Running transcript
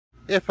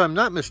If I'm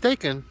not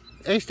mistaken,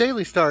 Ace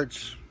Daily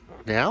starts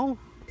now?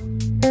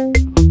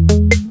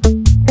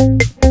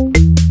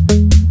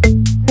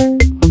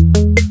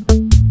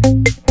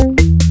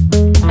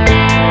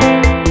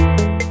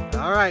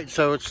 Alright,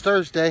 so it's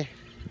Thursday.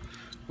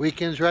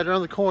 Weekend's right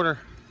around the corner.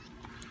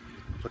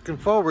 Looking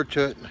forward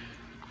to it.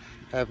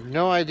 I have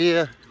no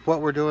idea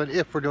what we're doing,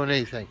 if we're doing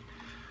anything.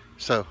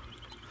 So,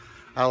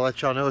 I'll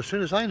let y'all know as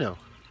soon as I know.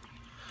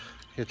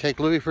 Gonna take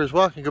Louie for his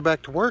walk and go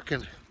back to work,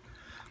 and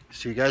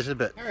see you guys in a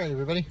bit. Alright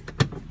everybody,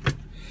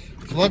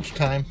 it's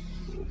lunchtime.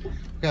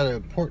 Got an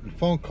important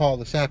phone call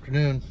this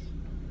afternoon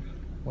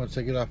once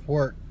I get off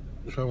work,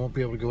 so I won't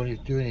be able to go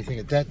do anything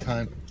at that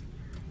time.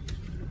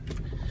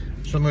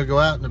 So I'm going to go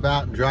out and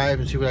about and drive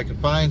and see what I can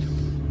find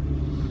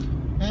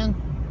and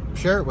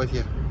share it with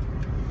you.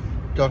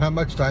 Don't have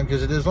much time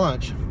because it is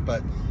lunch,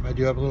 but I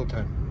do have a little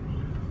time.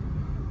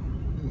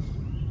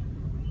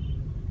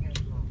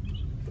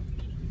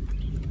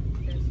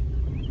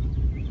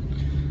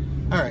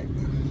 Alright,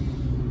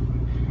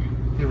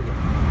 here we go.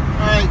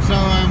 Alright, so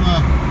I'm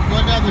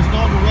going down this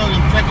normal road.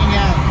 I'm checking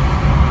out.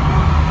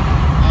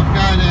 I've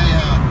got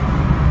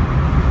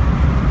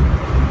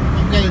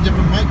a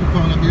different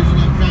microphone I'm using.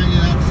 I'm trying it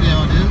out to see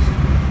how it is.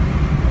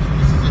 So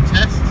this is a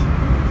test.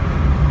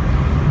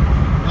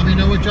 Let me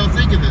know what y'all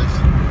think of this.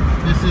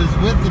 This is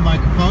with the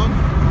microphone.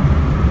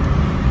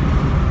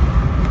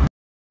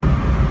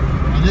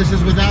 And this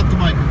is without the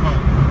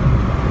microphone.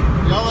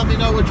 Y'all let me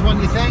know which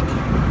one you think.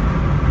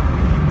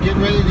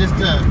 Getting ready just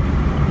to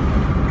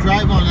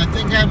drive on. I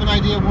think I have an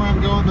idea of where I'm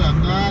going, but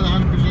I'm not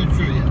 100%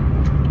 sure yet.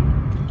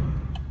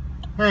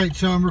 Alright,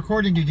 so I'm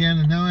recording again,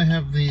 and now I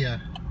have the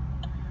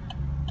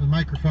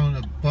microphone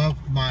above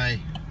my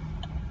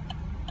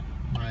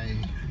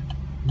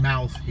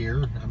mouth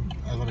here.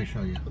 Let me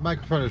show you. The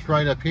microphone is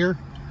right up here,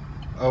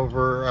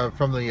 over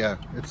from the.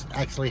 It's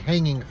actually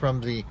hanging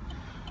from the.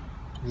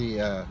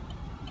 I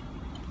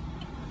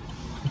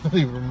don't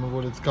even remember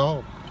what it's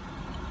called.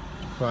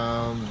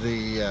 From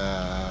the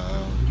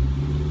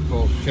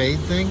little shade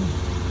thing.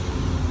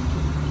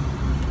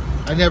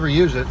 I never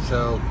use it,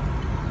 so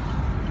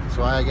that's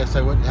why I guess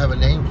I wouldn't have a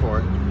name for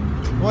it.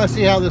 I want to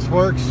see how this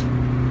works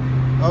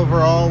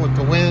overall with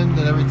the wind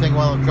and everything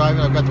while I'm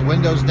driving. I've got the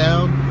windows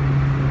down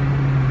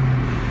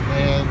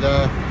and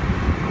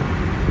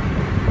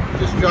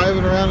just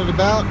driving around and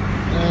about,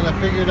 and I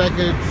figured I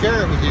could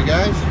share it with you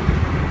guys.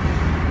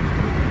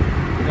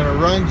 I'm gonna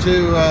run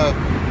to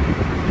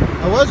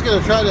I was going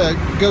to try to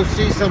go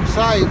see some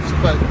sites,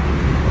 but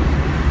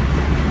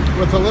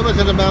with a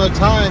limited amount of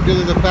time due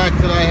to the fact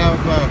that I'm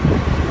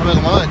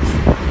at lunch,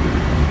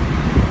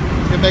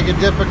 it's going to make it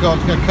difficult.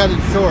 It's going to cut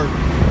it short.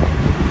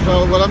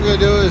 So what I'm going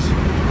to do is,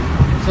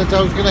 since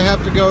I was going to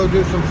have to go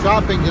do some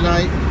shopping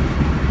tonight,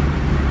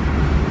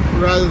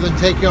 rather than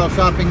take y'all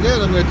shopping then,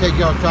 I'm going to take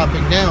y'all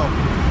shopping now.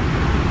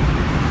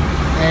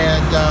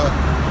 And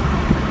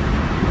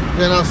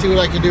then I'll see what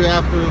I can do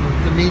after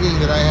the meeting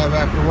that I have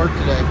after work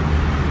today.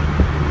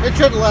 It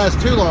shouldn't last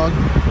too long,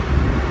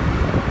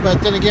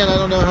 but then again, I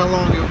don't know how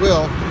long it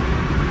will.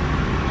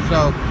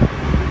 So,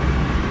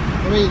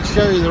 let me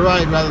show you the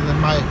ride rather than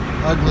my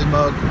ugly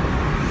mug.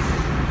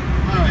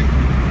 Alright.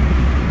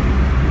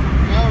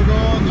 Now we're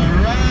going the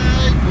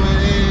right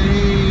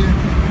way.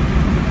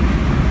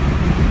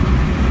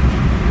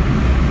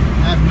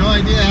 I have no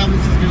idea how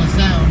this is going to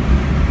sound.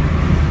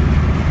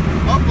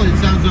 Hopefully it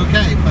sounds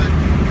okay, but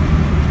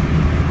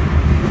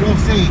we'll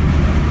see.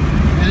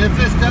 And if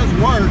this does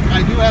work, I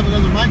do have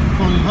another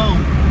microphone at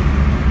home,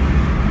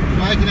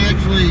 so I can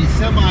actually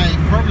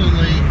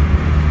semi-permanently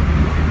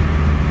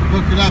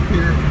hook it up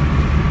here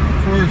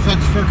for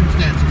such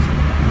circumstances.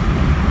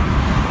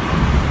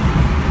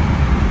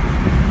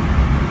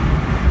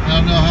 I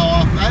don't know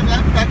how often.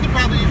 I could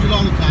probably use it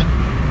all the time,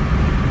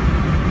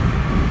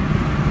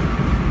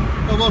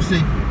 but we'll see.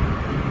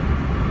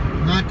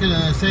 I'm not going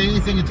to say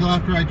anything until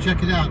after I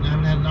check it out, and I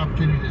haven't had an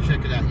opportunity to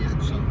check it out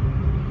yet, so.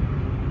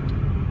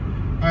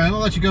 Alright, I'm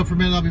going to let you go for a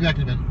minute. I'll be back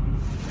in a minute.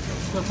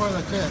 So far,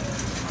 that's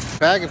it.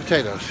 Bag of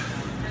potatoes.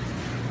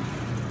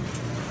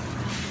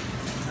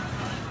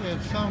 Yeah,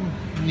 some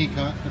unique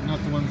hunt, but not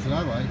the ones that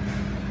I like.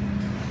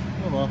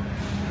 Oh well.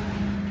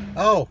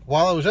 Oh,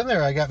 while I was in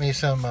there, I got me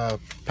some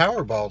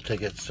Powerball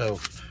tickets, so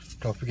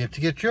don't forget to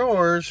get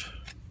yours.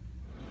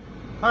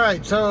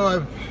 Alright, so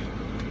I've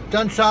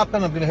done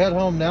shopping. I'm going to head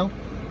home now.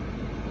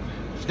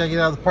 Just got to get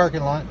out of the parking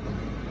lot.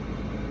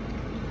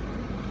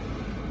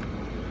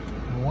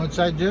 Once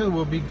I do,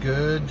 we'll be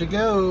good to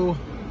go.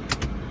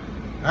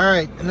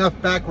 Alright, enough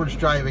backwards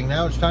driving.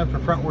 Now it's time for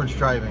frontwards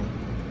driving.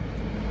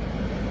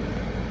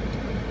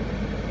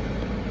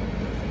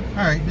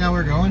 Alright, now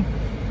we're going.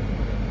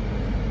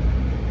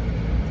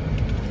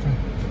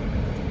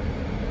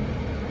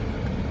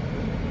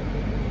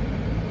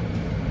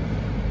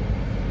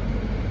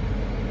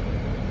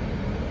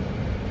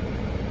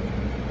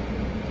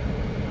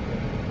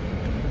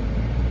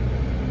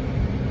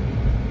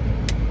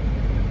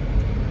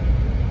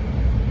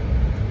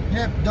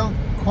 Yep, don't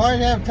quite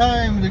have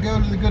time to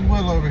go to the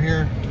Goodwill over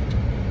here.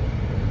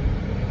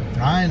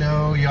 I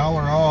know, y'all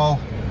are all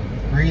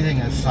breathing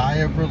a sigh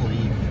of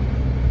relief.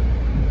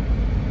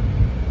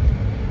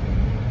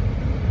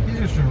 These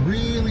are some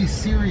really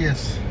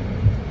serious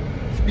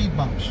speed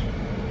bumps.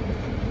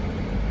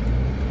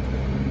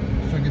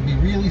 So I can be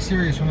really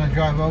serious when I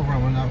drive over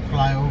them and not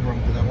fly over them,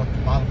 because I want the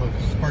bottom of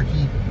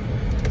Sparky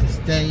to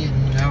stay in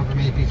however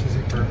many pieces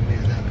it currently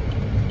is in.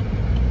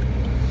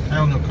 I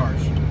don't know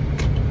cars.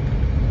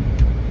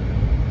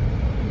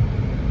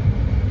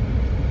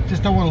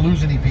 Just don't want to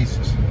lose any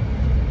pieces.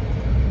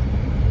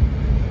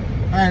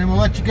 Alright, and we'll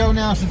let you go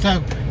now since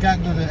I've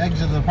gotten to the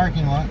exit of the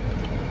parking lot.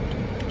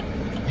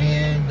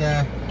 And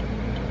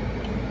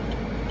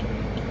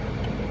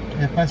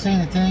if I see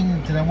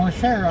anything that I want to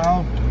share,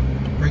 I'll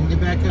bring you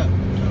back up.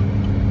 So,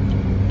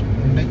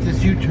 make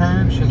this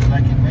U-turn so that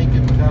I can make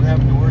it without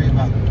having to worry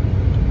about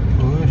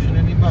pushing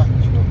any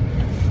buttons.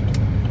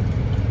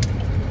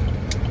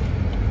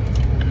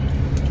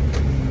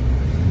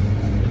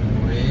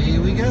 Away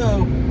we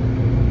go.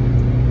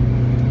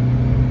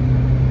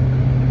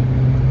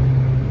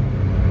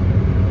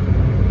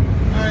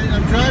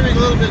 I'm driving a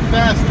little bit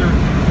faster,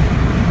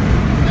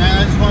 and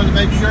I just wanted to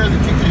make sure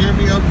that you can hear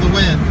me over the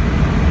wind.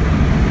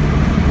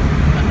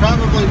 I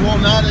probably will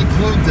not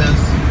include this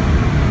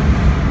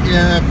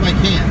if I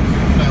can.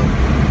 So,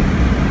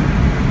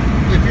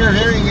 if you're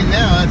hearing it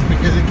now, that's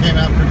because it came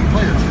out pretty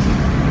clear.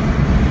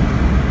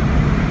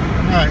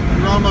 Alright,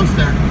 we're almost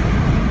there.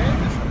 And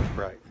this one's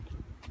bright.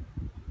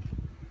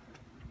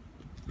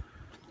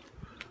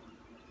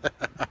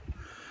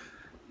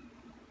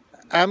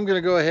 I'm going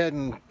to go ahead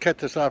and cut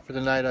this off for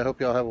the night. I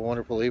hope y'all have a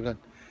wonderful evening.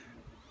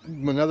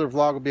 Another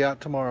vlog will be out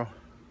tomorrow.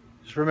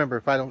 Just remember,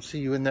 if I don't see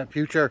you in that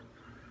future,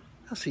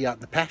 I'll see you out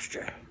in the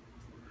pasture.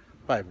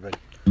 Bye, everybody.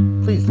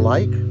 Please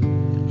like,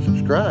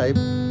 subscribe,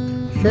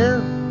 share,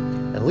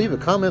 and leave a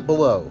comment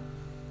below.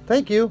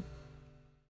 Thank you.